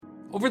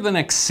Over the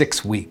next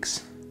 6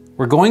 weeks,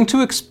 we're going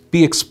to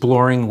be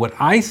exploring what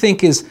I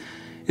think is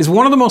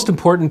one of the most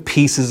important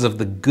pieces of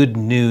the good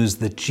news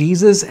that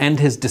Jesus and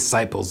his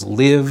disciples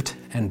lived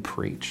and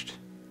preached.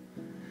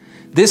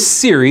 This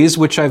series,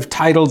 which I've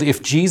titled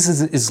If Jesus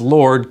is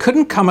Lord,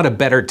 couldn't come at a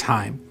better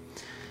time.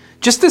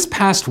 Just this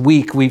past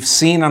week, we've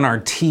seen on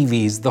our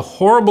TVs the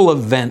horrible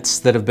events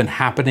that have been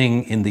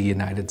happening in the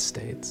United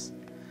States.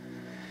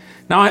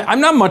 Now,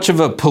 I'm not much of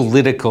a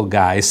political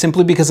guy,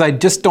 simply because I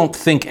just don't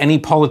think any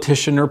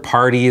politician or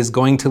party is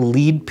going to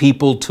lead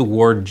people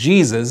toward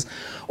Jesus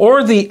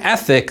or the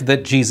ethic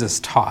that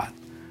Jesus taught.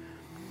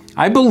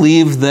 I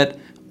believe that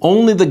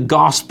only the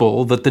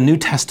gospel that the New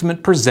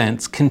Testament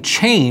presents can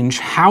change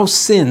how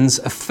sins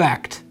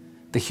affect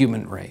the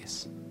human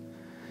race.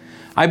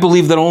 I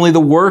believe that only the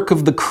work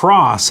of the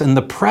cross and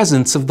the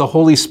presence of the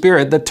Holy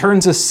Spirit that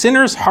turns a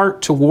sinner's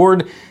heart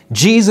toward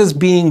Jesus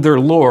being their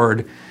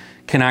Lord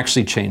can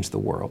actually change the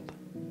world.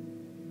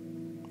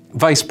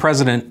 Vice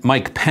President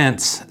Mike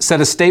Pence said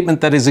a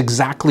statement that is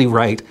exactly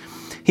right.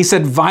 He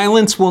said,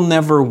 "Violence will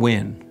never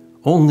win,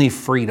 only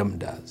freedom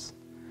does."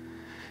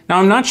 Now,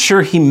 I'm not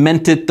sure he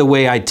meant it the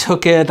way I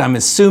took it. I'm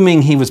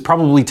assuming he was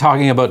probably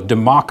talking about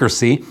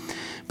democracy.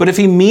 But if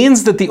he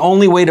means that the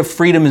only way to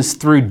freedom is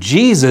through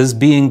Jesus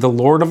being the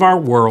Lord of our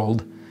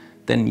world,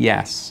 then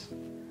yes,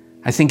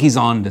 I think he's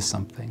on to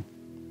something.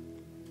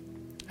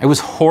 I was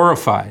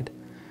horrified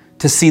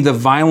to see the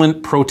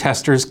violent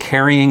protesters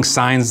carrying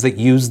signs that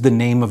used the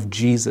name of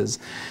Jesus.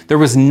 There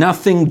was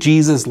nothing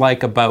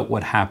Jesus-like about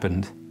what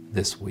happened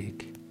this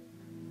week.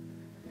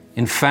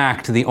 In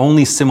fact, the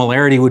only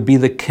similarity would be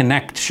the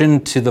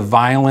connection to the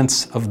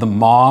violence of the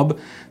mob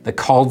that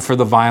called for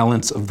the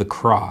violence of the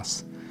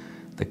cross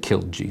that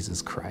killed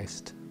Jesus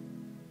Christ.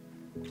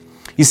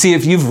 You see,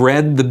 if you've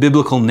read the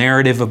biblical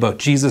narrative about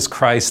Jesus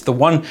Christ, the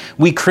one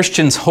we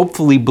Christians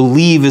hopefully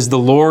believe is the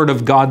Lord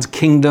of God's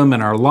kingdom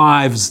and our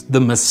lives,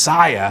 the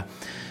Messiah,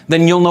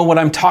 then you'll know what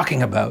I'm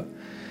talking about.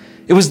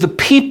 It was the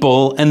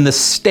people and the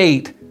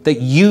state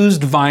that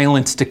used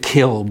violence to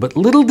kill, but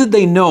little did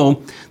they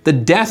know the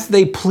death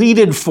they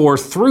pleaded for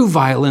through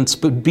violence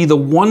would be the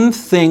one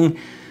thing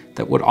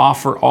that would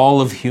offer all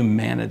of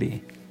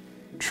humanity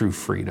true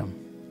freedom.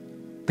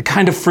 The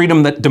kind of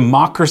freedom that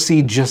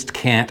democracy just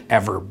can't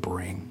ever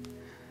bring.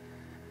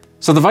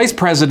 So the vice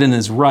president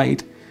is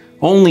right.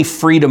 Only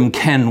freedom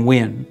can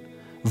win.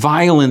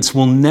 Violence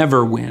will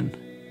never win.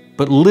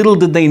 But little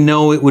did they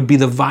know it would be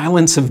the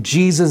violence of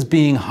Jesus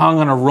being hung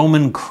on a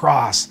Roman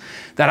cross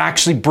that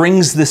actually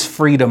brings this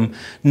freedom,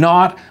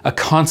 not a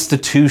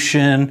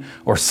constitution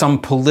or some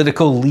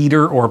political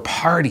leader or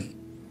party.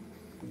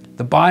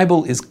 The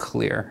Bible is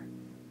clear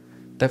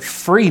that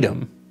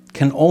freedom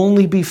can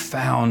only be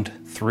found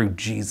through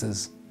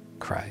Jesus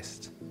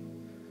Christ.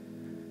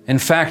 In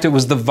fact, it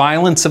was the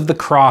violence of the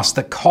cross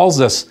that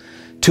calls us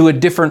to a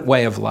different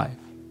way of life.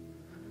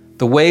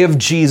 The way of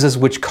Jesus,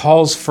 which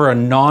calls for a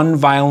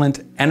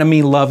non-violent,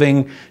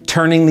 enemy-loving,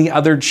 turning the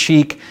other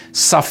cheek,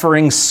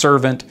 suffering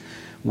servant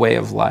way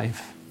of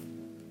life.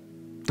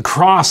 The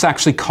cross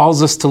actually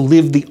calls us to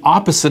live the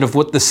opposite of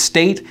what the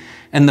state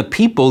and the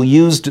people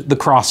used the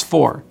cross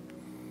for.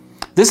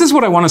 This is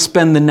what I want to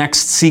spend the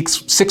next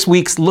six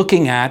weeks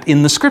looking at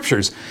in the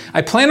scriptures.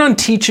 I plan on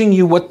teaching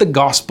you what the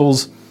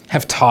Gospels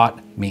have taught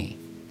me.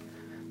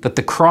 That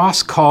the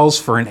cross calls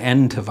for an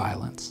end to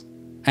violence,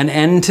 an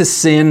end to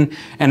sin,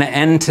 and an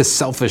end to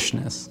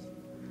selfishness.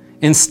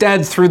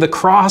 Instead, through the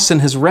cross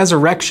and his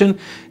resurrection,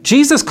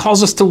 Jesus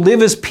calls us to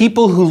live as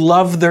people who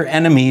love their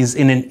enemies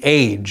in an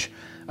age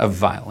of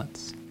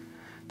violence.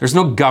 There's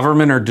no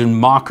government or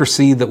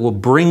democracy that will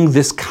bring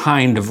this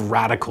kind of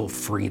radical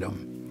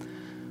freedom.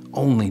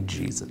 Only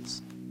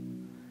Jesus.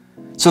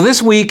 So this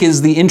week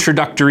is the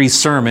introductory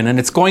sermon, and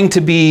it's going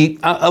to be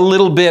a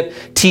little bit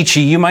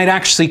teachy. You might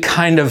actually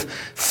kind of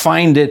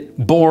find it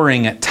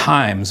boring at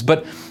times,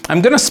 but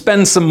I'm going to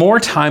spend some more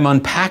time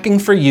unpacking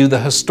for you the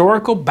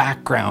historical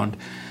background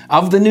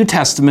of the New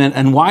Testament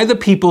and why the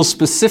people,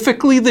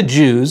 specifically the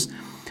Jews,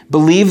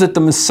 believed that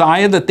the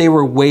Messiah that they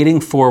were waiting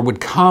for would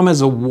come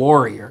as a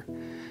warrior.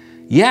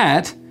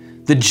 Yet,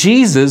 the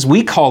Jesus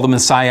we call the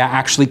Messiah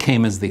actually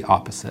came as the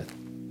opposite.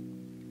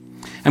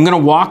 I'm going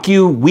to walk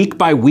you week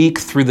by week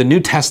through the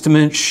New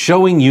Testament,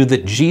 showing you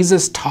that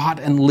Jesus taught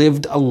and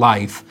lived a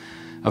life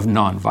of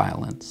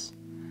nonviolence,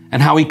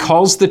 and how he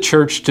calls the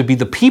church to be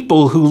the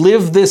people who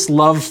live this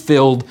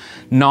love-filled,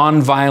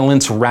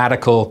 nonviolence,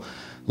 radical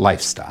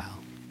lifestyle.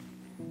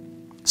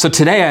 So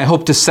today I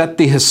hope to set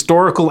the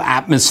historical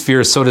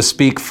atmosphere, so to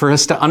speak, for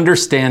us to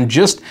understand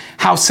just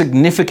how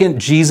significant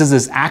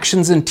Jesus'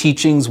 actions and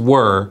teachings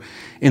were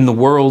in the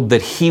world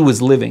that he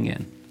was living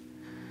in.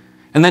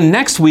 And then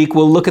next week,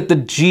 we'll look at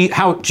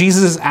how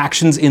Jesus'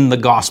 actions in the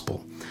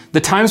gospel.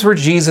 The times where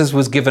Jesus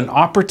was given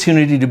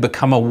opportunity to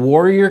become a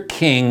warrior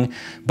king,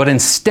 but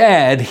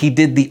instead he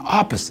did the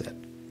opposite.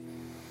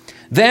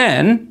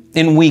 Then,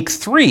 in week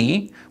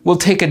 3, we'll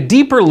take a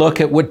deeper look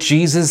at what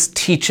Jesus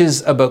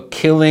teaches about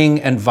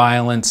killing and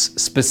violence,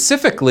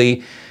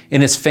 specifically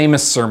in his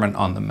famous Sermon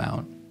on the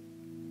Mount.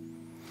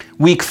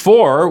 Week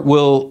 4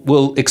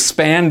 will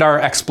expand our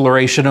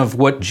exploration of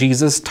what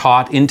Jesus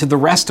taught into the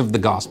rest of the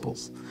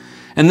Gospels.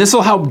 And this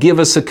will help give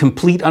us a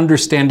complete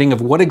understanding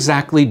of what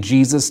exactly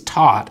Jesus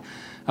taught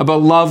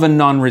about love and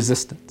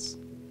non-resistance.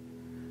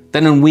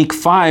 Then in week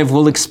 5,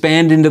 we'll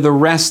expand into the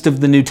rest of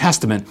the New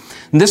Testament.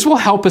 And this will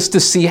help us to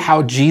see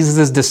how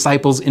Jesus'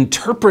 disciples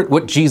interpret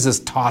what Jesus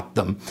taught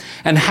them,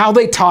 and how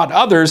they taught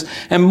others,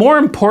 and more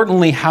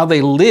importantly, how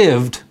they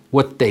lived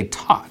what they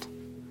taught.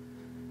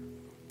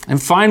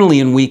 And finally,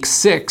 in week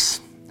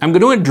 6, I'm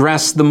going to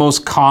address the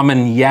most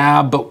common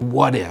 "yeah, but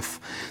what if?"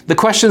 The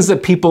questions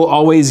that people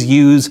always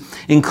use,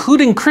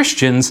 including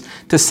Christians,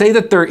 to say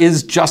that there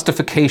is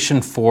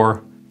justification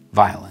for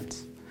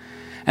violence.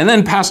 And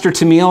then Pastor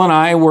Tamil and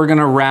I, we're going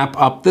to wrap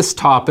up this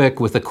topic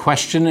with a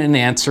question and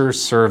answer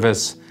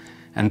service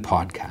and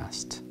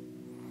podcast.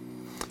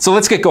 So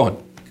let's get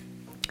going.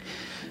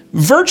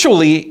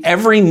 Virtually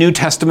every New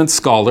Testament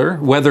scholar,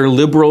 whether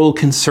liberal,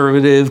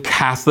 conservative,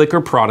 Catholic,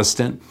 or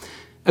Protestant,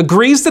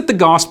 agrees that the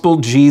gospel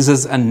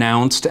Jesus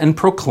announced and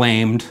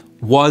proclaimed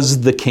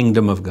was the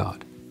kingdom of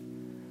God.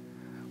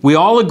 We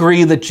all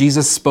agree that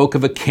Jesus spoke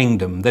of a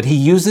kingdom, that he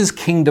uses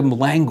kingdom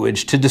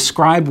language to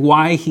describe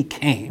why he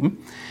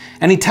came,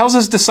 and he tells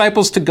his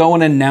disciples to go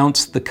and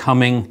announce the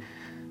coming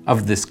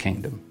of this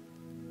kingdom.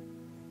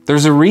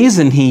 There's a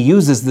reason he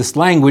uses this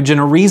language, and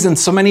a reason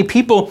so many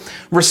people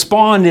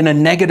respond in a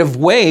negative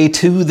way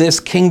to this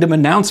kingdom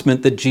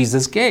announcement that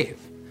Jesus gave.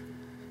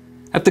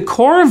 At the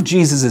core of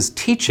Jesus'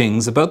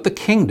 teachings about the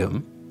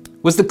kingdom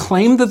was the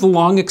claim that the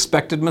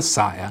long-expected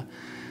Messiah,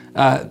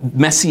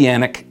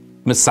 Messianic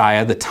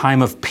Messiah, the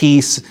time of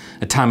peace,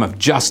 a time of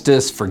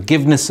justice,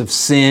 forgiveness of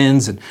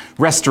sins, and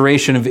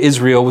restoration of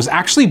Israel, was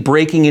actually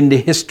breaking into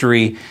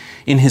history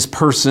in his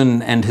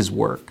person and his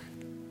work.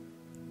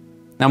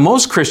 Now,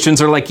 most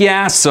Christians are like,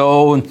 yeah,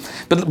 so,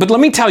 but let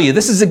me tell you,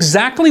 this is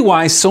exactly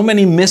why so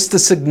many miss the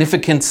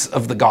significance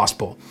of the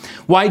gospel.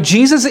 Why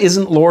Jesus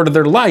isn't Lord of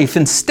their life.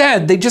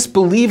 Instead, they just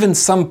believe in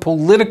some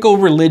political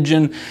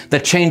religion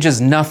that changes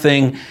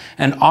nothing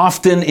and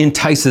often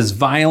entices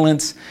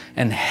violence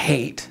and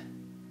hate.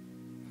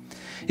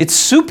 It's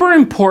super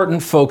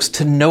important, folks,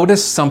 to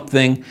notice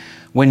something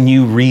when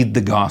you read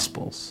the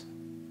Gospels.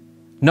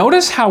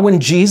 Notice how when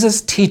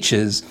Jesus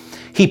teaches,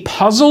 he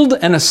puzzled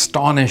and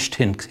astonished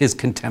his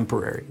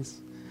contemporaries.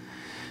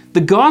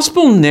 The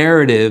gospel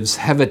narratives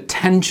have a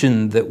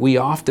tension that we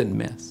often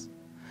miss.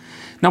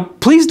 Now,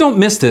 please don't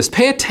miss this.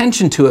 Pay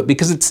attention to it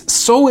because it's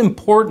so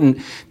important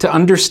to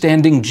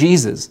understanding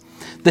Jesus.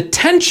 The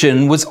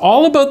tension was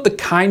all about the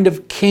kind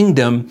of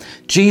kingdom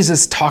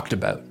Jesus talked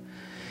about.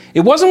 It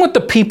wasn't what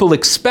the people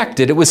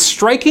expected. It was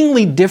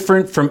strikingly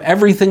different from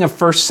everything a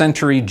first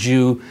century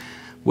Jew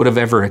would have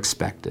ever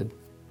expected.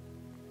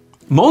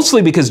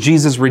 Mostly because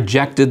Jesus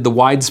rejected the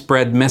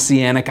widespread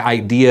messianic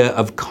idea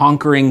of a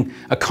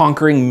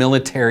conquering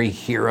military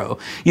hero.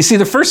 You see,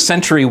 the first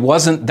century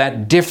wasn't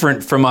that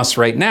different from us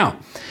right now.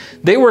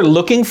 They were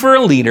looking for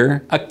a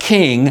leader, a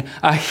king,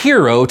 a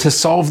hero to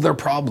solve their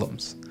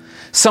problems.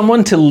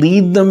 Someone to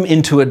lead them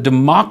into a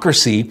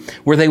democracy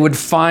where they would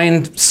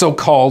find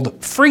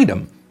so-called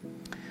freedom.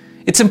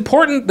 It's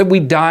important that we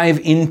dive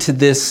into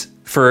this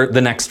for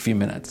the next few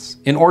minutes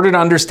in order to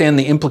understand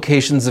the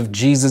implications of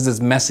Jesus'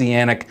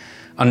 messianic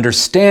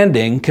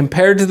understanding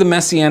compared to the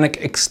messianic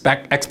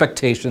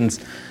expectations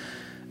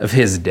of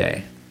his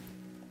day.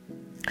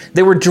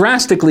 They were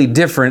drastically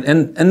different,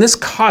 and this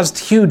caused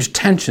huge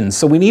tensions.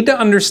 So we need to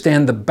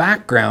understand the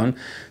background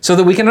so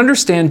that we can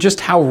understand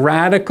just how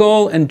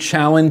radical and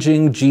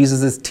challenging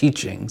Jesus'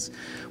 teachings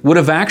would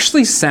have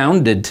actually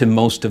sounded to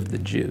most of the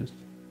Jews.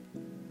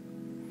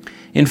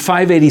 In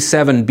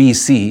 587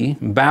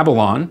 BC,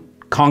 Babylon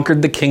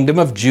conquered the kingdom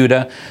of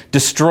Judah,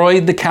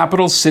 destroyed the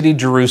capital city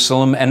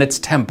Jerusalem and its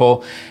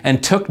temple,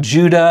 and took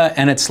Judah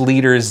and its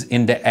leaders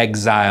into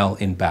exile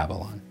in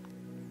Babylon.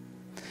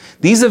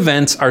 These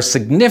events are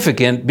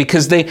significant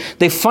because they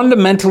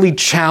fundamentally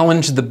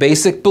challenge the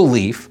basic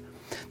belief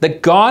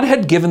that God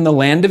had given the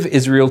land of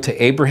Israel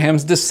to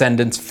Abraham's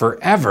descendants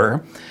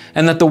forever,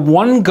 and that the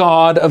one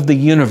God of the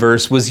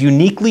universe was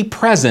uniquely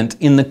present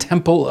in the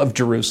temple of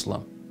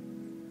Jerusalem.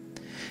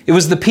 It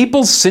was the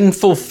people's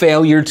sinful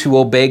failure to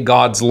obey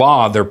God's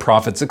law, their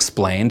prophets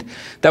explained,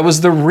 that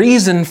was the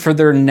reason for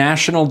their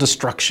national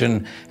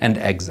destruction and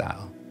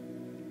exile.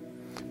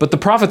 But the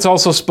prophets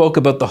also spoke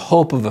about the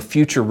hope of a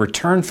future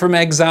return from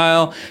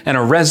exile and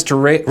a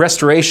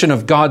restoration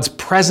of God's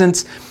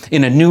presence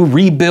in a new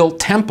rebuilt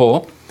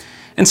temple.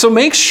 And so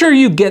make sure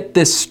you get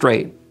this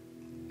straight.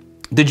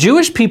 The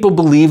Jewish people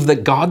believed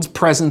that God's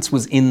presence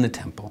was in the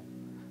temple.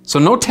 So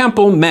no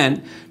temple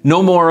meant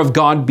no more of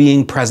God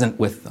being present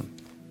with them.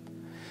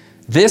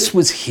 This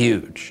was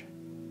huge,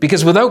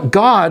 because without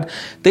God,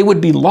 they would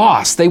be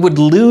lost. They would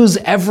lose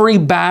every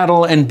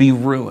battle and be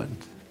ruined.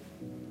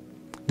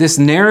 This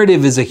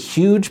narrative is a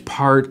huge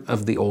part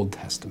of the Old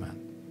Testament.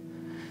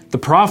 The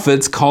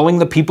prophets calling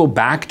the people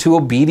back to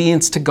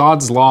obedience to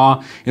God's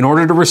law in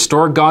order to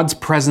restore God's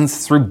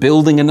presence through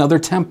building another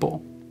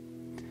temple.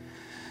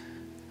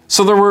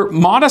 So there were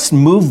modest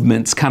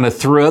movements kind of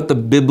throughout the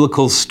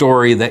biblical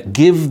story that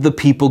give the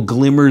people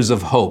glimmers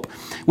of hope.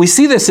 We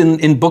see this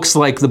in books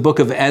like the book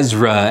of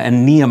Ezra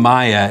and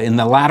Nehemiah in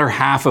the latter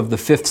half of the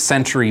 5th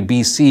century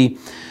BC,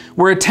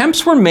 where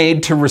attempts were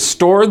made to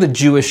restore the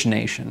Jewish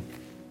nation.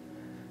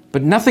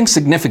 But nothing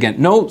significant,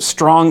 no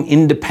strong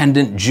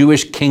independent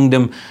Jewish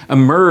kingdom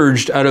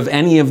emerged out of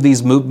any of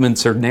these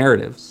movements or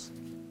narratives.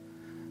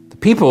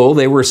 People,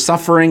 they were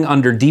suffering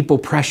under deep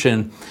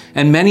oppression,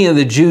 and many of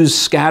the Jews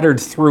scattered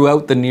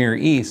throughout the Near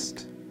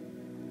East.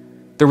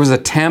 There was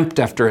attempt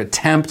after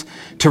attempt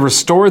to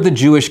restore the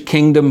Jewish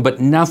kingdom, but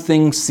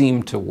nothing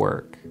seemed to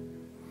work.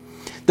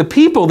 The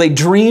people, they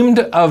dreamed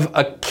of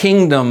a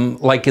kingdom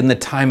like in the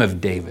time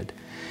of David.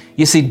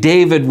 You see,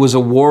 David was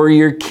a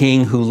warrior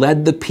king who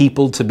led the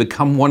people to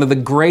become one of the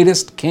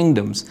greatest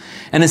kingdoms,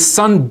 and his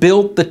son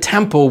built the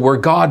temple where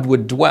God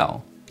would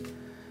dwell.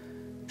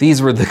 These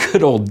were the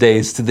good old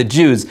days to the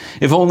Jews.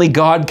 If only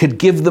God could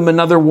give them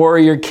another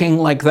warrior king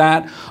like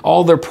that,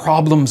 all their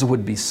problems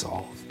would be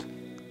solved.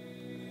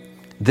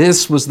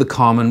 This was the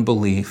common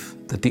belief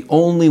that the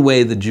only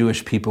way the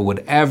Jewish people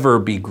would ever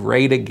be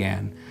great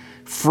again,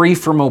 free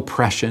from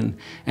oppression,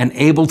 and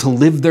able to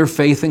live their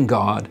faith in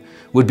God,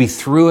 would be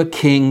through a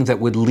king that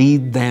would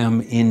lead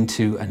them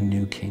into a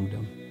new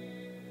kingdom.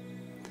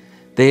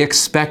 They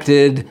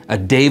expected a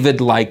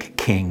David-like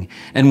king.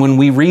 And when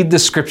we read the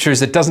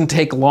scriptures, it doesn't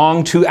take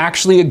long to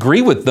actually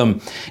agree with them.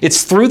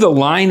 It's through the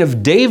line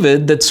of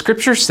David that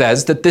scripture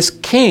says that this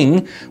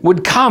king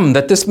would come,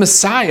 that this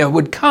Messiah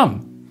would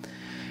come.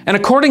 And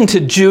according to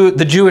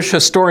the Jewish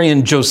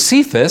historian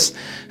Josephus,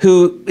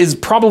 who is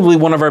probably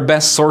one of our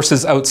best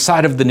sources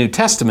outside of the New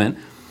Testament,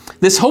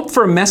 this hope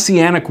for a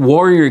messianic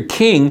warrior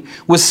king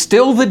was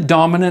still the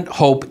dominant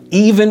hope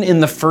even in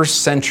the 1st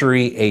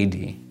century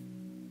AD.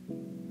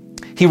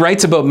 He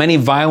writes about many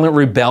violent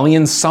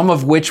rebellions, some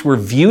of which were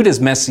viewed as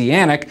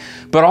messianic,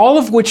 but all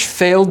of which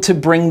failed to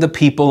bring the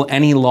people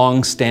any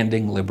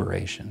long-standing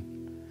liberation.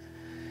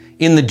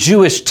 In the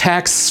Jewish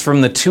texts from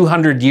the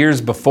 200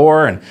 years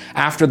before and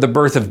after the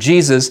birth of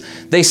Jesus,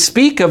 they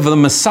speak of the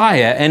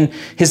Messiah and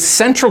his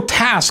central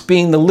task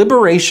being the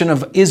liberation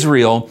of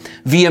Israel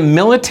via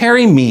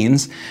military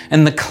means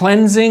and the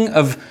cleansing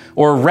of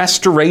or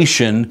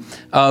restoration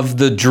of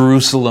the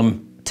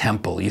Jerusalem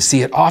temple. You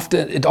see, it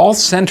all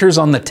centers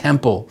on the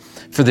temple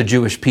for the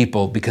Jewish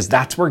people because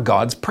that's where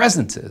God's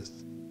presence is.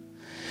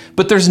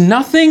 But there's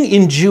nothing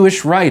in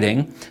Jewish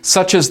writing,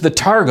 such as the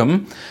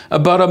Targum,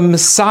 about a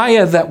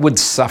Messiah that would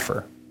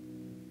suffer.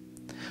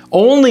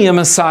 Only a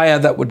Messiah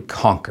that would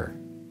conquer.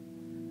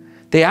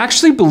 They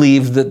actually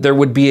believed that there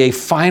would be a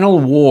final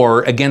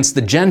war against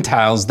the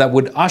Gentiles that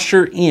would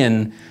usher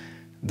in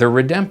their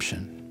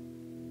redemption.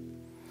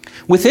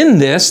 Within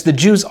this, the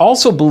Jews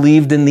also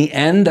believed in the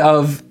end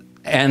of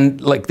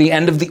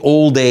the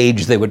old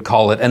age, they would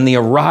call it, and the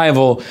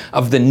arrival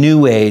of the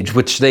new age,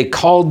 which they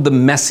called the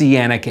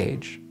Messianic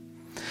age.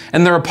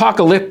 And their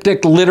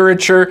apocalyptic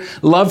literature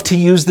loved to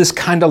use this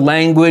kind of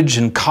language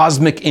and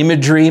cosmic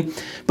imagery,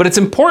 but it's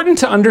important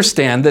to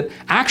understand that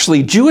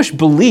actually Jewish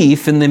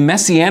belief in the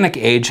Messianic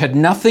age had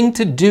nothing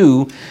to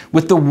do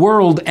with the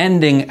world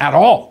ending at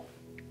all.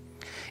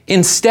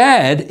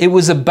 Instead, it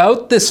was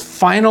about this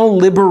final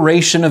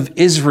liberation of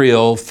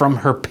Israel from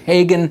her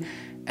pagan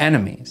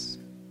enemies.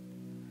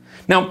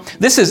 Now,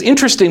 this is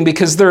interesting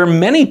because there are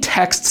many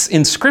texts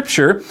in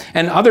Scripture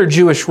and other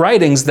Jewish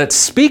writings that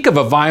speak of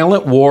a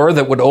violent war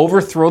that would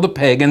overthrow the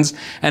pagans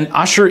and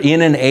usher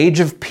in an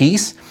age of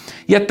peace.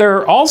 Yet there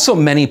are also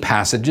many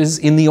passages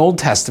in the Old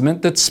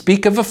Testament that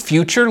speak of a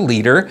future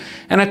leader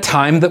and a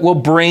time that will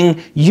bring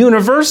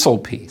universal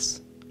peace.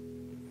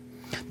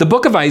 The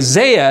book of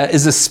Isaiah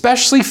is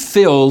especially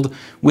filled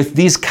with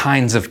these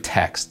kinds of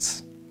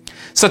texts,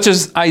 such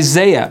as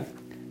Isaiah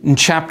in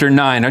chapter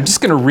 9. I'm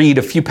just going to read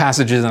a few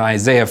passages in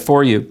Isaiah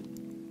for you.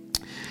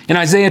 In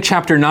Isaiah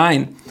chapter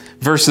 9,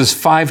 verses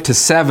 5 to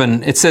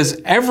 7, it says,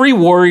 "Every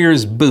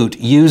warrior's boot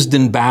used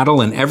in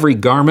battle and every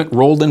garment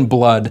rolled in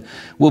blood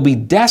will be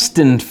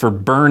destined for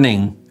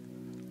burning,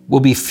 will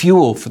be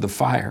fuel for the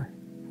fire.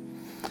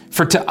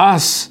 For to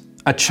us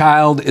a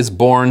child is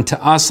born,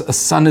 to us a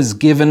son is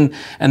given,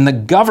 and the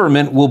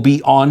government will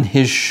be on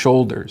his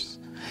shoulders."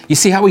 You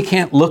see how we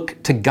can't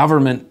look to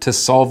government to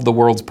solve the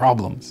world's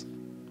problems?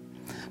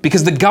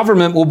 Because the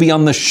government will be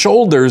on the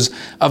shoulders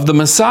of the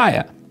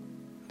Messiah.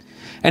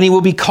 And he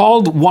will be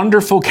called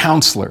Wonderful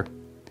Counselor,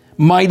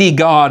 Mighty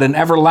God, and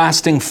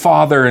Everlasting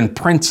Father, and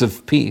Prince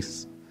of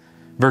Peace.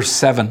 Verse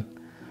 7,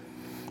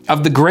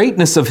 "Of the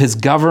greatness of his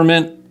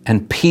government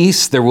and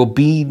peace there will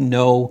be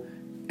no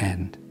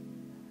end.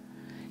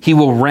 He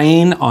will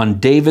reign on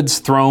David's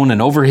throne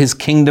and over his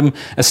kingdom,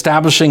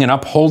 establishing and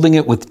upholding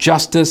it with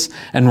justice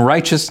and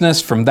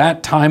righteousness from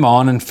that time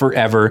on and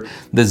forever.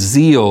 The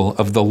zeal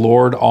of the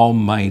Lord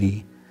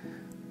Almighty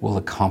will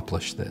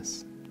accomplish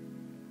this."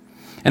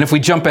 And if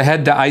we jump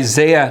ahead to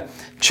Isaiah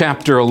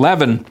chapter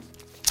 11,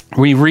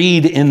 we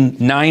read in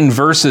 9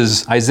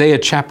 verses, Isaiah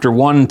chapter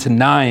 1 to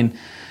 9,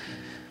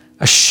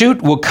 "A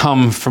shoot will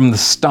come from the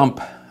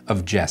stump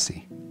of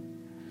Jesse.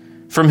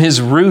 From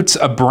his roots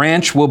a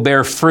branch will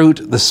bear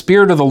fruit. The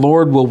Spirit of the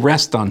Lord will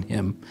rest on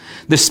him.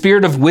 The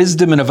Spirit of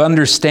wisdom and of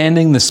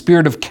understanding, the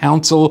Spirit of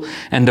counsel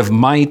and of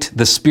might,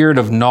 the Spirit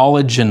of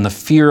knowledge and the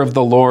fear of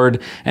the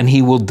Lord, and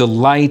he will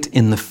delight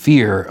in the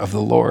fear of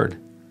the Lord.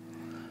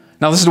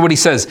 Now listen to what he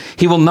says.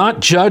 He will not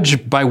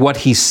judge by what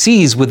he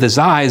sees with his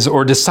eyes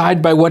or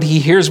decide by what he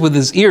hears with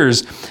his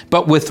ears,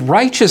 but with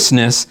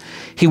righteousness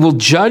he will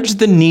judge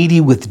the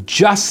needy with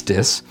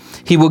justice.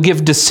 He will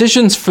give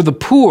decisions for the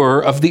poor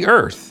of the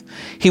earth.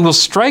 He will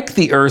strike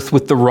the earth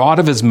with the rod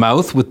of his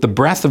mouth, with the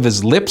breath of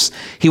his lips.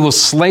 He will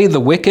slay the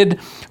wicked.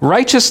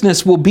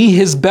 Righteousness will be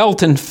his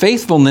belt, and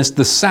faithfulness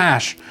the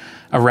sash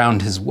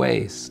around his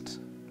waist.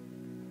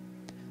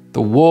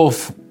 The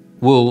wolf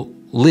will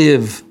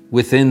live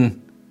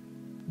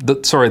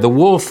the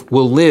wolf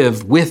will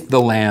live with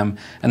the lamb,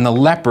 and the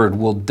leopard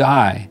will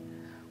die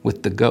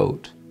with the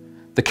goat.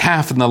 The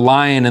calf and the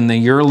lion and the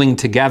yearling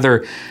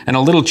together, and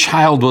a little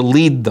child will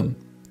lead them.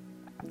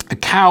 A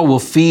cow will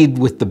feed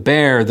with the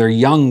bear, their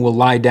young will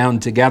lie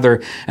down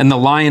together, and the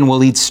lion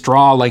will eat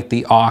straw like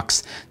the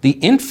ox. The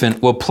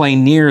infant will play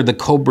near the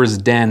cobra's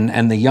den,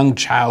 and the young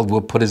child will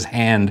put his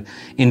hand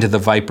into the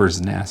viper's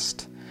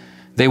nest.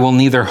 They will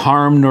neither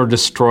harm nor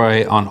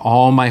destroy on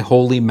all my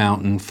holy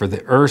mountain, for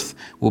the earth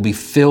will be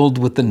filled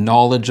with the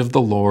knowledge of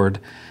the Lord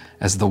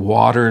as the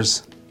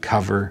waters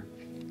cover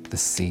the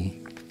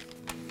sea.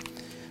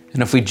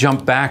 And if we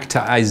jump back to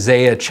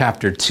Isaiah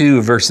chapter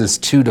 2, verses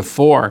 2 to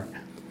 4,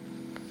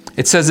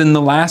 it says, in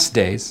the last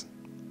days,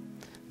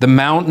 the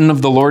mountain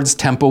of the Lord's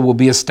temple will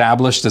be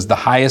established as the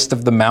highest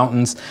of the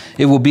mountains.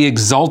 It will be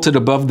exalted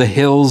above the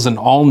hills, and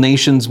all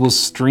nations will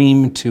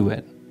stream to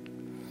it.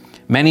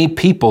 Many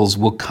peoples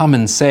will come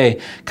and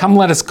say, come,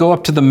 let us go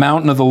up to the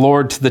mountain of the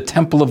Lord, to the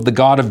temple of the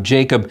God of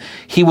Jacob.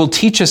 He will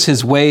teach us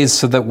his ways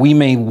so that we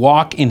may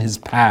walk in his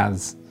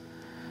paths.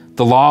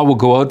 The law will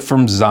go out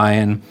from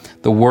Zion,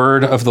 the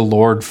word of the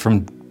Lord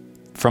from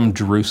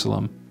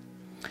Jerusalem.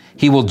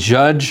 He will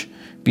judge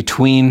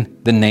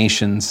between the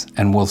nations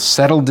and will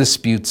settle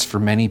disputes for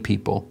many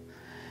people.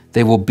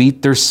 They will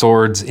beat their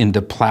swords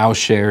into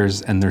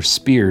plowshares and their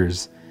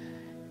spears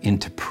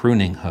into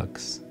pruning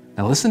hooks.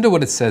 Now listen to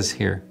what it says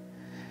here.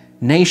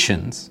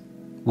 Nations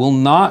will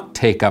not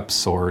take up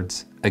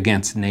swords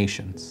against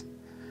nations,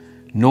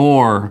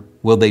 nor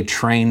will they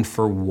train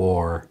for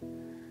war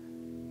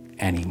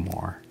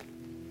anymore.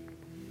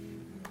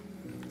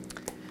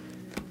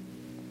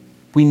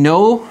 We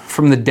know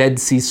from the Dead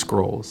Sea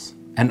Scrolls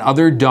and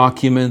other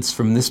documents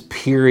from this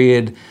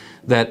period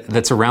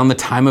that's around the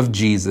time of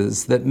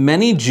Jesus, that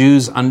many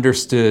Jews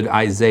understood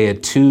Isaiah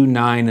 2,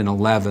 9, and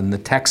 11, the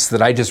texts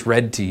that I just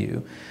read to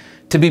you,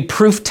 to be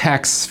proof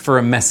texts for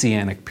a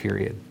messianic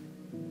period.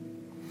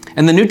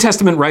 And the New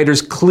Testament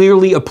writers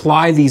clearly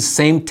apply these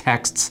same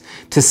texts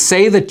to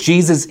say that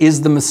Jesus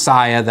is the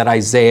Messiah that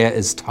Isaiah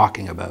is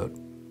talking about.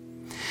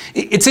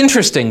 It's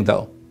interesting,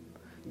 though.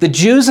 The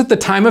Jews at the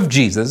time of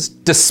Jesus,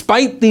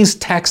 despite these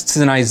texts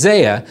in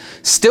Isaiah,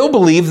 still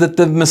believed that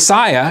the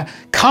Messiah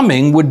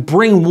coming would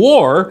bring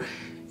war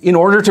in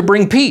order to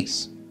bring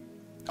peace.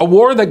 A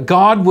war that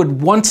God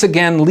would once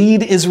again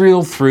lead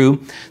Israel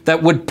through,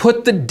 that would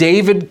put the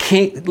David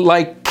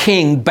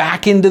king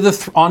back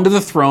onto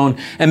the throne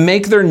and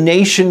make their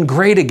nation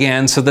great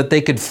again so that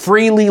they could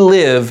freely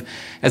live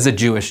as a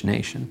Jewish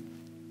nation.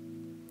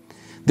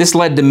 This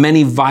led to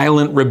many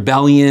violent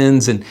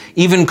rebellions and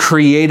even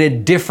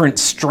created different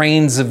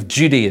strains of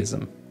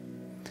Judaism.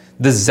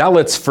 The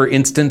Zealots, for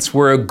instance,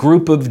 were a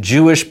group of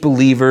Jewish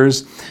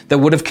believers that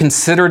would have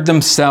considered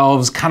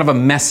themselves kind of a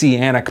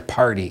messianic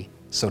party,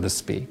 so to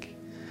speak.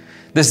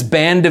 This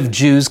band of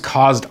Jews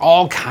caused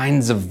all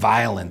kinds of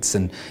violence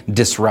and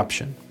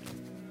disruption.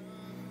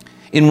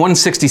 In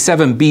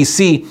 167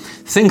 BC,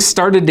 things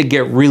started to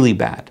get really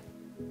bad.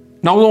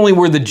 Not only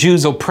were the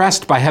Jews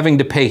oppressed by having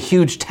to pay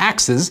huge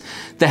taxes,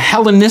 the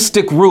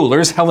Hellenistic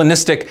rulers,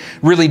 Hellenistic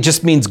really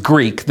just means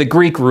Greek, the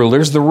Greek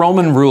rulers, the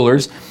Roman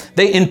rulers,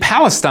 in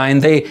Palestine,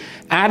 they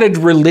added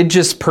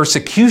religious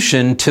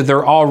persecution to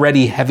their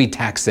already heavy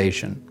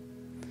taxation.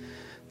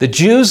 The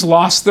Jews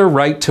lost their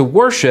right to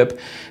worship,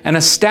 and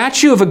a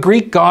statue of a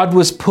Greek god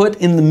was put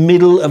in the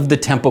middle of the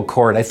temple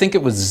court. I think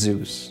it was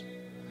Zeus.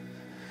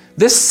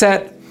 This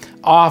set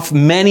off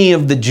many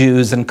of the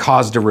Jews and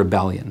caused a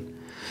rebellion.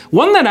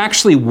 One that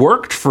actually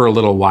worked for a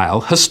little while.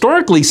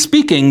 Historically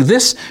speaking,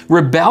 this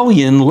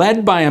rebellion,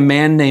 led by a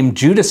man named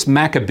Judas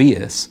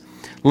Maccabeus,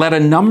 led a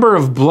number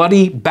of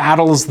bloody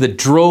battles that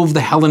drove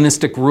the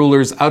Hellenistic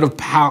rulers out of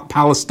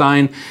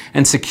Palestine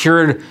and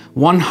secured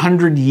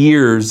 100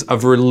 years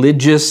of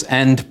religious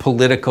and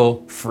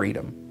political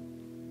freedom.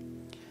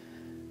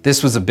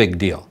 This was a big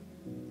deal.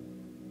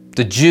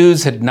 The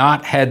Jews had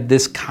not had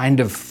this kind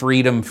of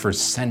freedom for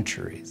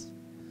centuries.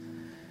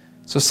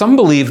 So some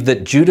believed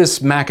that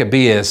Judas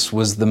Maccabeus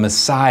was the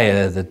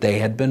Messiah that they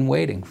had been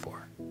waiting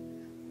for.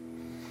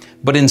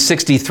 But in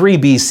 63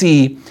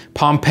 BC,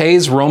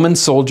 Pompey's Roman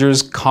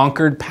soldiers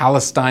conquered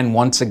Palestine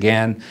once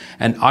again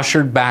and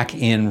ushered back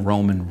in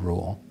Roman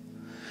rule.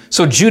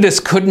 So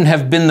Judas couldn't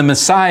have been the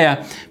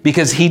Messiah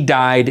because he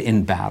died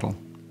in battle.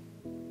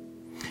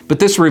 But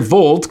this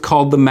revolt,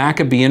 called the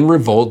Maccabean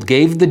Revolt,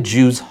 gave the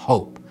Jews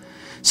hope.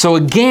 So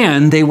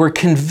again, they were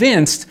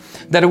convinced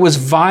that it was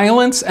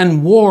violence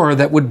and war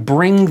that would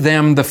bring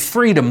them the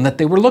freedom that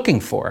they were looking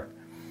for.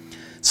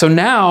 So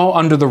now,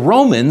 under the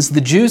Romans, the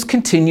Jews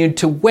continued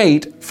to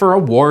wait for a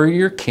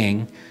warrior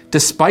king,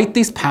 despite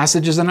these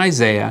passages in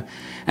Isaiah,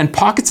 and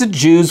pockets of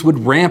Jews would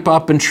ramp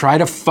up and try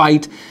to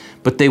fight,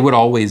 but they would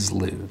always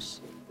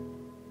lose.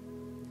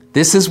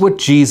 This is what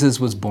Jesus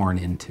was born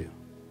into.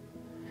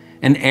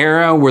 An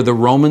era where the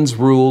Romans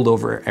ruled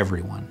over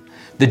everyone.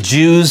 The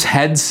Jews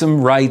had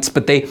some rights,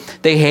 but they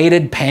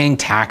hated paying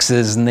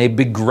taxes and they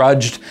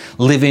begrudged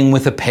living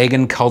with a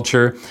pagan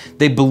culture.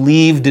 They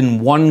believed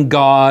in one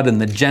God, and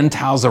the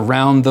Gentiles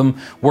around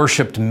them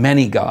worshiped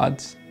many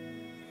gods.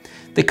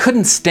 They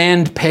couldn't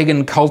stand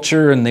pagan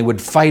culture, and they would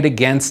fight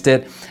against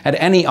it at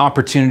any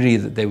opportunity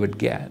that they would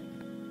get.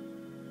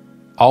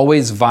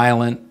 Always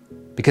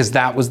violent, because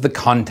that was the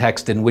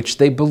context in which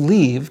they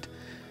believed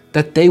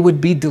that they would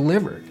be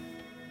delivered.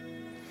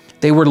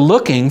 They were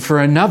looking for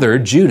another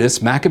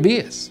Judas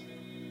Maccabeus.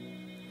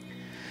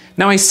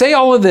 Now, I say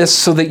all of this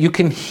so that you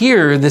can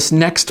hear this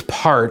next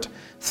part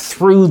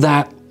through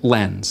that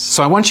lens.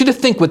 So I want you to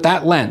think with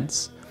that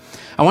lens.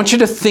 I want you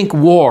to think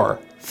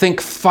war,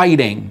 think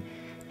fighting,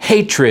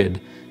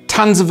 hatred,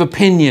 tons of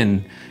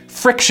opinion,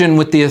 friction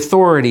with the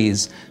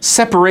authorities,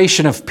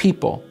 separation of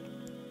people.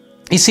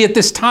 You see, at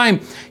this time,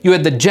 you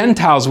had the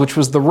Gentiles, which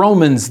was the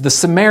Romans, the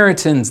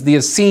Samaritans, the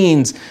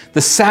Essenes,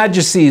 the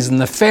Sadducees,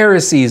 and the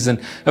Pharisees, and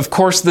of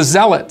course the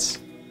Zealots,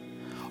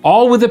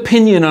 all with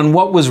opinion on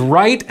what was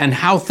right and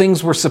how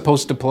things were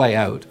supposed to play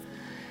out.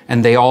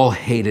 And they all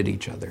hated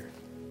each other.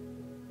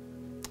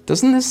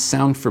 Doesn't this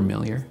sound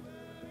familiar?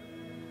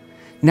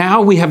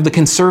 Now we have the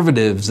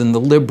conservatives and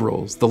the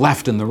liberals, the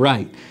left and the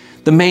right,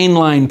 the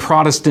mainline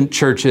Protestant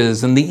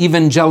churches and the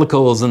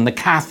evangelicals and the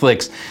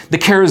Catholics, the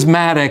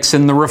charismatics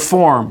and the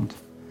Reformed.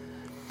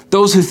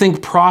 Those who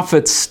think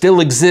prophets still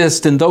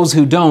exist and those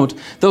who don't.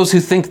 Those who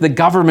think the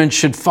government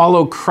should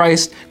follow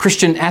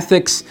Christian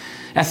ethics,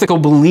 ethical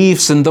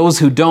beliefs, and those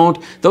who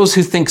don't. Those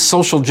who think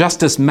social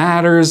justice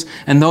matters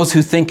and those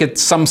who think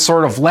it's some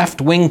sort of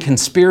left-wing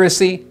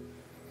conspiracy.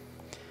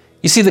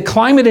 You see, the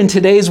climate in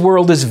today's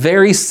world is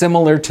very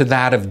similar to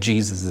that of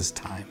Jesus'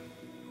 time.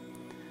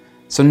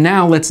 So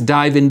now let's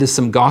dive into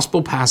some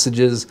gospel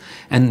passages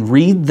and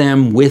read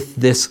them with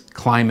this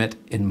climate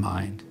in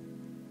mind.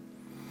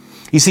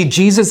 You see,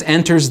 Jesus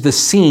enters the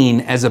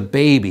scene as a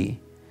baby,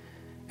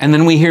 and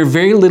then we hear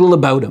very little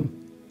about him.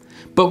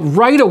 But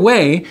right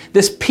away,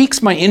 this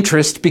piques my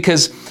interest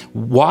because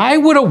why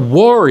would a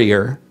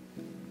warrior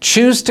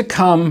choose to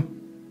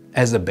come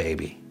as a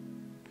baby?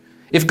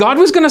 If God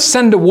was going to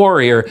send a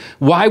warrior,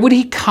 why would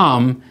he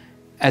come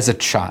as a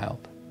child?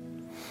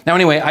 Now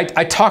anyway,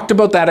 I talked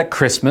about that at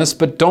Christmas,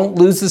 but don't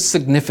lose the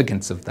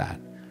significance of that.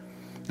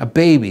 A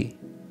baby,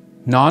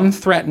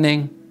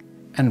 non-threatening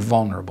and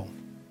vulnerable.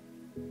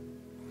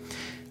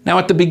 Now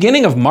at the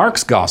beginning of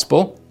Mark's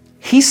gospel,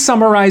 he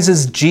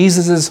summarizes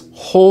Jesus'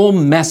 whole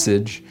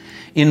message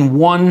in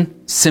one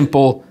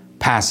simple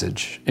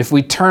passage. If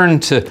we turn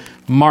to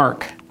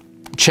Mark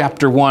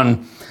chapter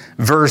 1,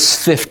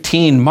 verse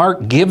 15,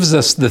 Mark gives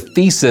us the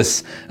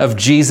thesis of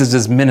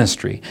Jesus'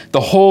 ministry. The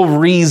whole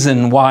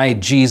reason why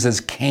Jesus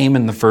came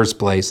in the first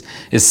place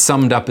is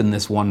summed up in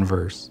this one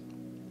verse.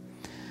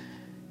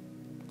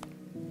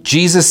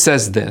 Jesus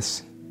says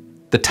this,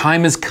 "The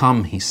time has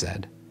come," he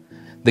said.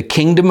 "The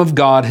kingdom of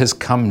God has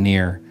come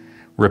near.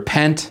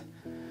 Repent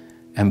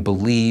and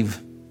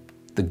believe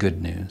the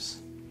good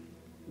news."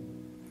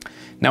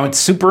 Now it's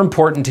super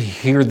important to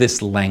hear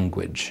this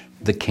language,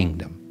 the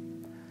kingdom.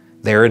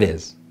 There it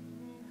is.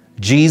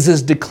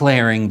 Jesus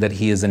declaring that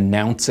he is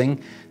announcing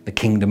the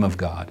kingdom of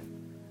God.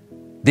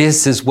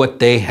 This is what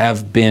they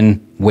have been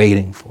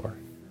waiting for.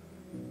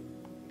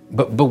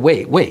 But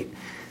wait.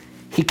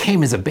 He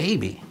came as a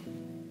baby.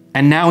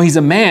 And now he's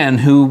a man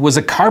who was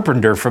a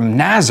carpenter from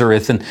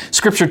Nazareth, and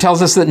Scripture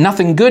tells us that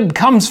nothing good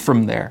comes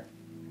from there.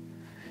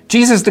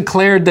 Jesus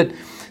declared that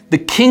the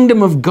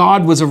kingdom of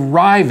God was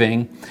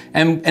arriving,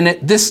 and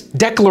this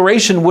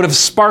declaration would have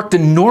sparked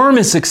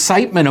enormous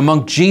excitement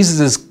among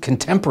Jesus'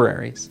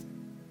 contemporaries.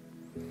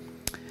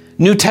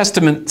 New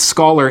Testament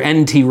scholar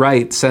N.T.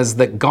 Wright says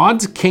that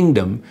God's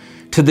kingdom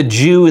to the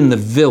Jew in the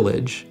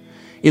village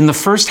in the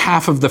first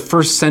half of the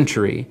first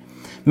century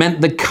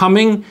meant the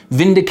coming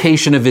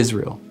vindication of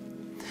Israel.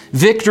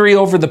 Victory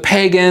over the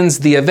pagans,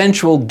 the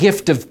eventual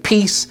gift of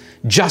peace,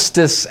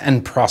 justice,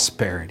 and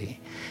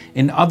prosperity.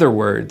 In other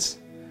words,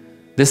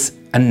 this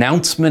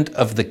announcement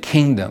of the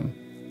kingdom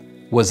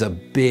was a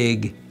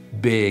big,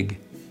 big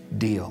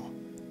deal.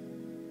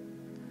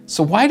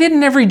 So why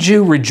didn't every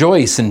Jew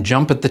rejoice and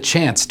jump at the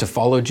chance to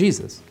follow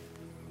Jesus?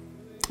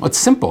 Well, it's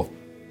simple.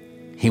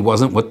 He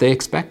wasn't what they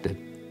expected.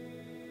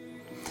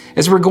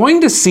 As we're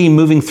going to see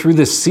moving through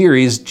this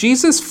series,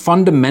 Jesus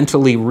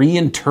fundamentally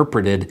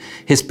reinterpreted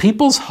his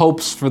people's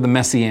hopes for the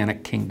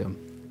Messianic kingdom.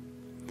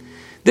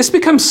 This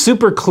becomes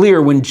super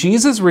clear when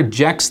Jesus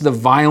rejects the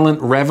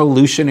violent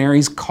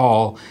revolutionaries'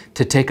 call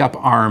to take up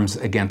arms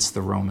against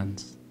the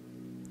Romans.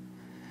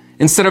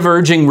 Instead of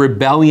urging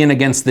rebellion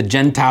against the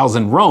Gentiles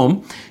in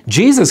Rome,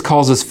 Jesus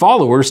calls his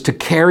followers to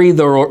carry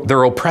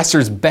their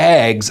oppressors'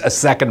 bags a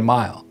second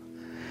mile.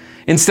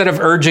 Instead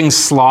of urging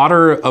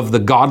slaughter of the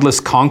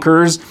godless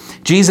conquerors,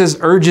 Jesus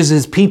urges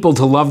his people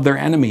to love their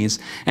enemies.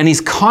 And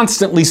he's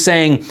constantly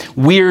saying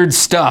weird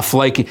stuff,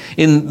 like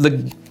in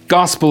the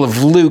Gospel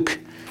of Luke,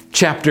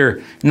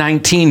 chapter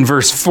 19,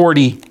 verse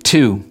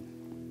 42.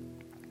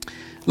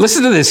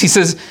 Listen to this. He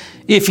says,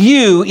 if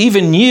you,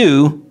 even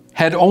you,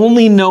 had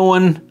only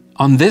known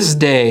on this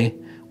day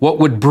what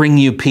would bring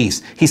you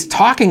peace. He's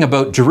talking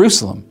about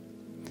Jerusalem,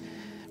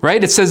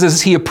 right? It says,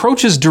 as he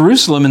approaches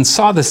Jerusalem and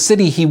saw the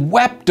city, he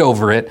wept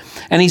over it.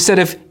 And he said,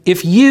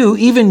 if you,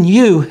 even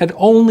you, had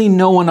only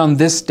known on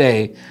this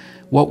day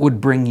what would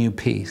bring you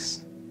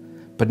peace.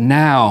 But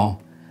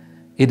now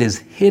it is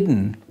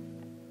hidden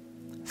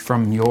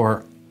from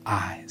your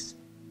eyes.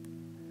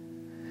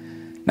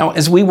 Now,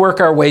 as we work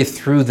our way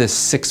through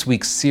this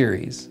 6-week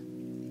series,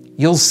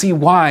 you'll see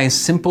why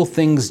simple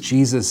things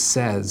Jesus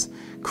says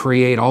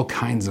create all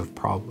kinds of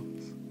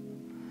problems.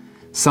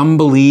 Some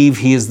believe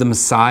he is the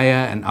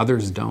Messiah and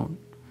others don't.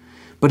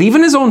 But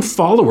even his own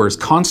followers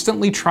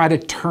constantly try to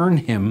turn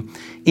him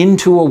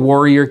into a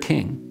warrior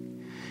king.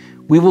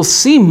 We will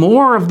see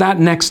more of that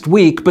next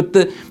week, but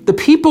the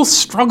people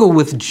struggle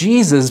with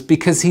Jesus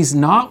because he's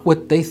not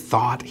what they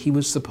thought he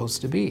was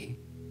supposed to be.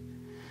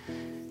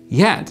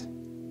 Yet,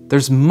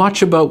 there's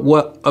much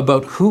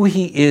about who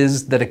he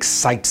is that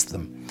excites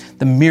them.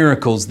 The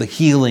miracles, the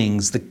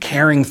healings, the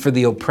caring for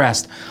the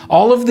oppressed.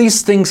 All of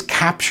these things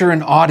capture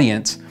an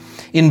audience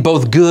in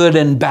both good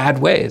and bad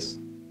ways.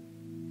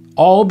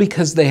 All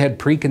because they had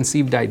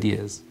preconceived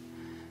ideas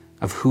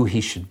of who he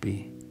should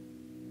be.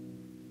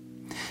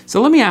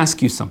 So let me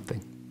ask you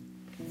something.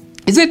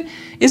 Is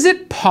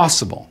it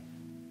possible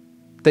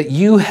that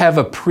you have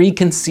a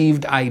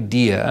preconceived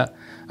idea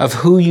of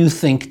who you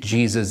think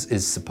Jesus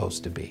is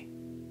supposed to be?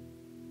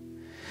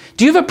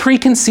 Do you have a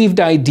preconceived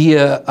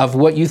idea of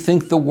what you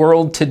think the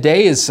world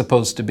today is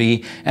supposed to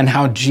be and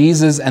how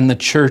Jesus and the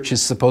church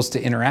is supposed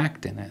to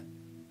interact in it?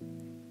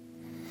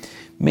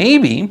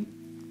 Maybe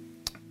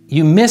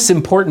you miss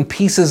important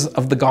pieces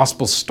of the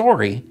gospel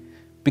story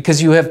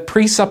because you have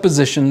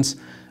presuppositions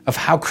of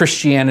how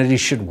Christianity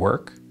should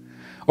work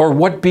or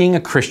what being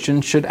a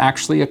Christian should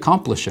actually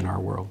accomplish in our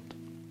world.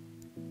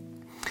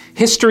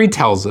 History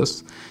tells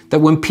us that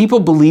when people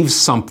believe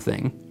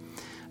something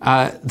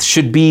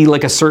should be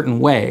like a certain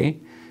way,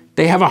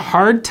 they have a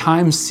hard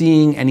time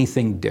seeing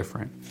anything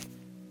different.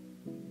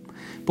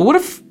 But what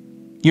if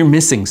you're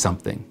missing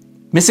something?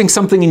 Missing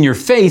something in your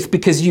faith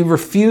because you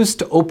refuse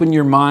to open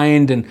your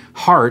mind and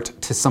heart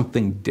to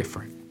something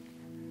different.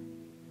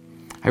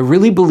 I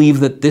really believe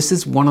that this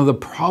is one of the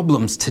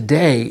problems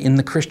today in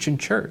the Christian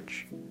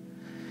church.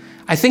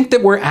 I think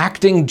that we're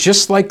acting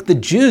just like the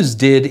Jews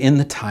did in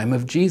the time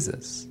of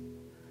Jesus.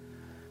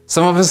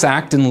 Some of us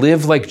act and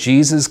live like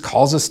Jesus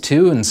calls us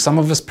to, and some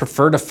of us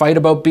prefer to fight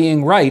about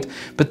being right,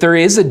 but there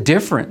is a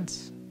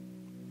difference.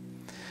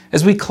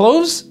 As we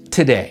close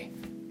today,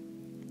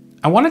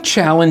 I want to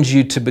challenge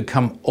you to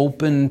become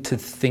open to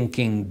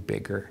thinking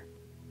bigger.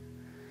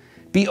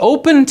 Be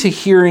open to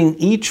hearing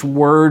each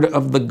word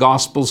of the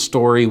gospel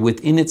story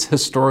within its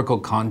historical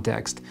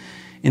context,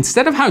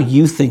 instead of how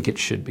you think it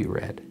should be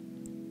read.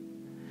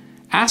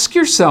 Ask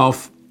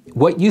yourself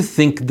what you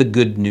think the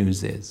good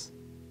news is.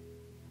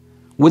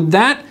 Would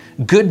that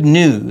good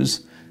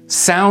news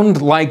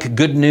sound like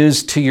good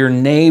news to your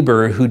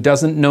neighbor who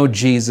doesn't know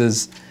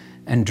Jesus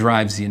and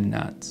drives you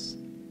nuts?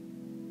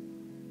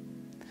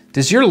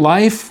 Does your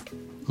life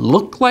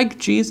look like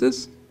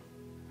Jesus?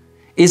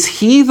 Is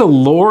he the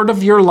Lord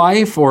of your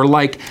life? Or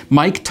like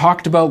Mike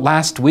talked about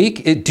last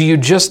week, do you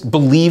just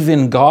believe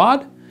in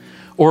God?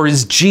 Or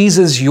is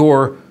Jesus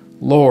your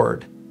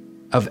Lord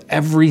of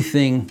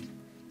everything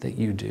that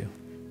you do?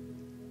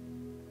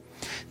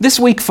 This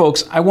week,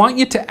 folks, I want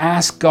you to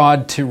ask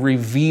God to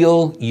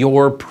reveal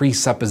your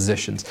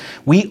presuppositions.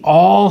 We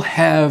all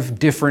have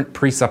different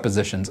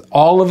presuppositions.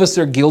 All of us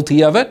are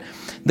guilty of it.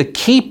 The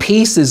key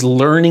piece is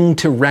learning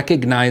to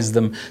recognize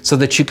them so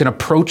that you can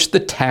approach the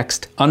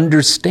text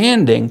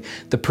understanding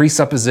the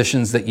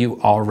presuppositions that you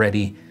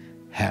already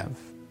have.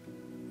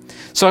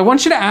 So I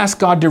want you to ask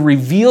God to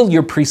reveal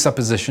your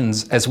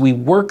presuppositions as we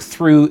work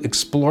through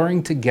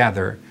exploring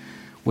together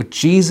what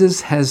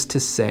Jesus has to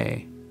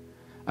say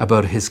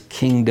about his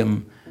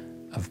kingdom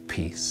of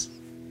peace.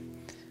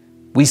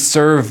 We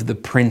serve the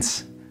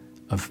Prince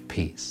of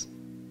Peace.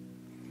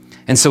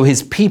 And so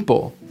his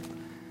people,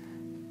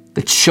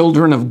 the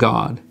children of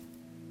God,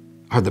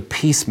 are the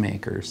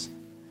peacemakers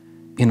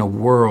in a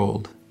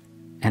world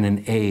and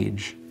an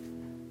age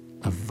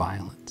of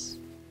violence.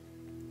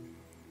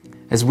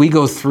 As we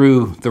go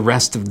through the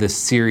rest of this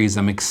series,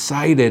 I'm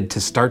excited to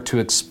start to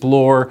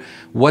explore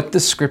what the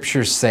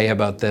scriptures say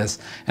about this.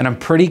 And I'm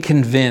pretty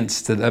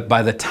convinced that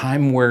by the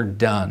time we're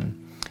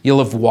done,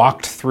 you'll have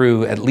walked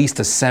through at least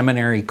a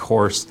seminary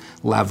course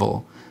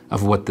level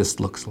of what this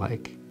looks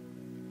like.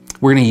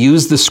 We're going to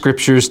use the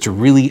scriptures to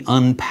really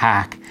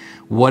unpack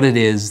what it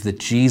is that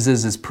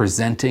Jesus is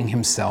presenting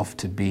himself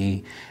to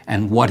be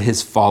and what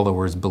his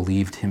followers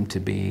believed him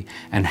to be,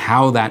 and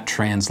how that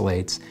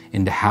translates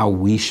into how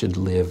we should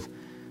live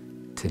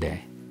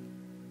today.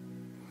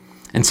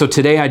 And so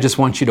today I just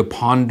want you to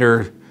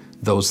ponder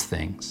those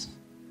things.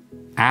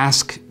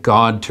 Ask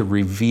God to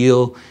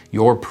reveal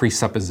your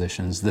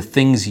presuppositions, the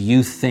things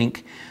you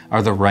think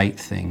are the right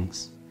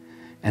things,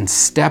 and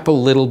step a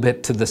little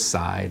bit to the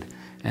side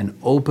and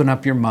open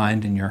up your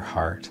mind and your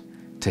heart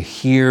to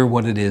hear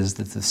what it is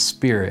that the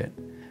Spirit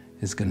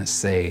is going to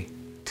say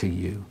to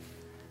you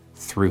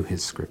through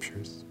his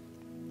scriptures.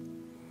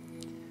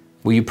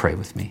 Will you pray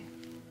with me?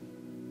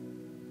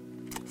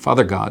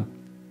 Father God,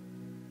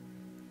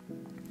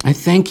 I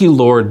thank you,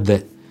 Lord,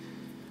 that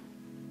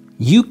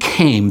you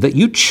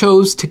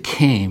chose to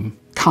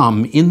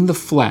come in the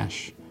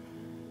flesh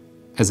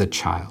as a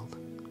child.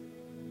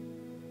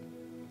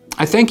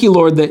 I thank you,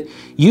 Lord, that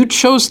you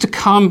chose to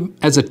come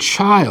as a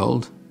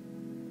child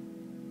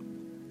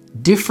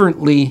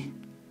differently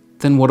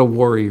than what a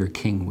warrior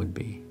king would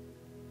be.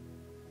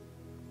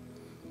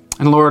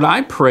 And Lord,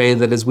 I pray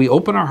that as we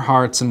open our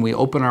hearts and we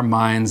open our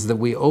minds, that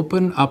we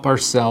open up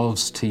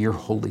ourselves to your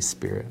Holy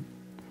Spirit.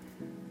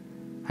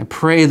 I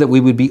pray that we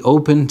would be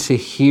open to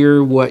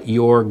hear what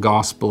your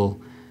gospel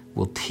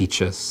will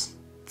teach us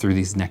through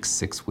these next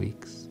 6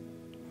 weeks.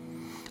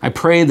 I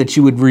pray that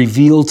you would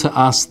reveal to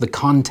us the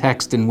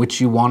context in which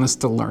you want us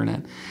to learn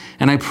it.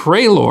 And I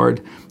pray,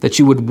 Lord, that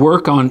you would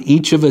work on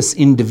each of us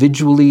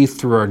individually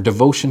through our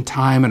devotion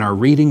time and our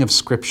reading of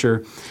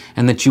Scripture,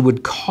 and that you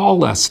would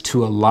call us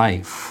to a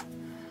life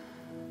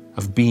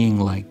of being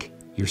like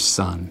your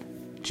Son,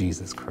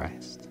 Jesus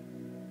Christ.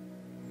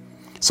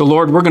 So,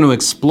 Lord, we're going to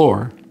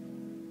explore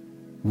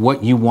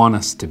what you want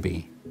us to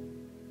be,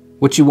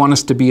 what you want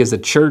us to be as a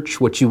church,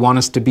 what you want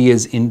us to be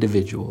as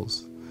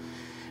individuals.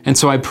 And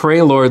so I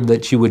pray, Lord,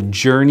 that you would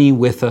journey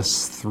with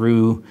us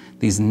through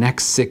these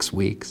next 6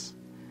 weeks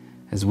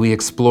as we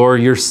explore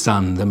your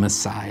Son, the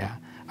Messiah,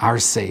 our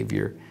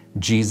Savior,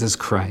 Jesus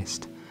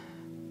Christ,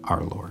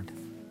 our Lord.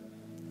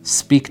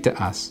 Speak to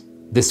us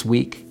this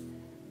week.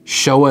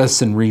 Show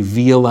us and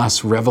reveal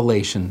us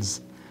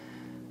revelations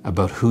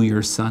about who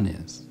your Son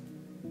is.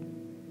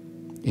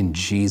 In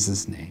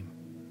Jesus' name.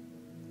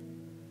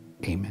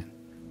 Amen.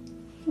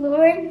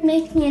 Lord,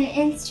 make me an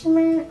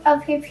instrument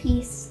of your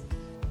peace.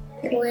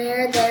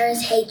 Where there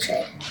is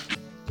hatred,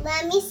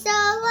 let me sow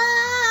love.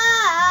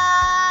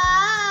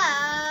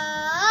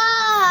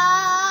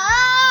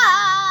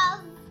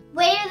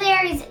 Where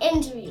there is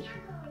injury,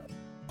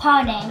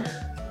 pardon.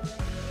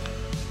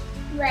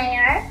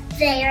 where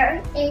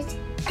there is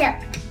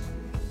guilt,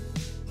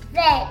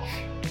 faith,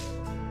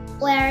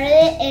 Where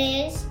there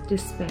is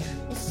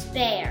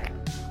despair,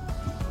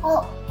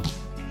 hope.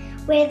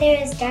 Where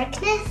there is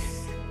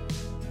darkness,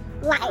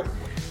 light.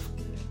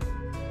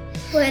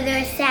 where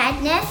there is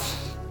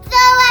sadness, the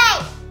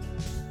light.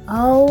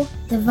 O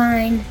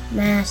divine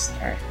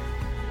Master,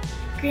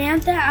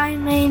 grant that I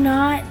may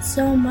not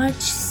so much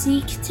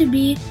seek to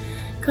be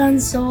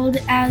consoled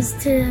as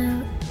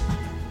to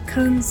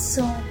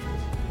console,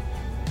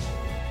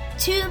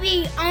 To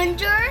be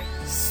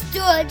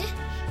understood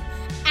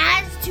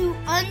as to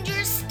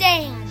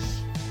understand.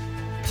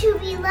 To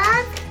be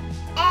loved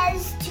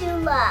as to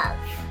love.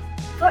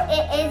 For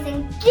it is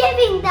in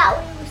giving that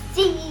we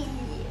receive.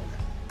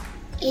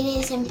 it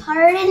is in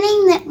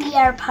pardoning that we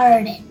are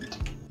pardoned.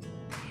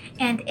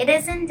 and it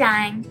is in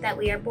dying that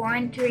we are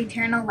born to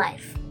eternal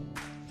life.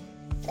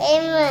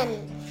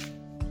 Amen.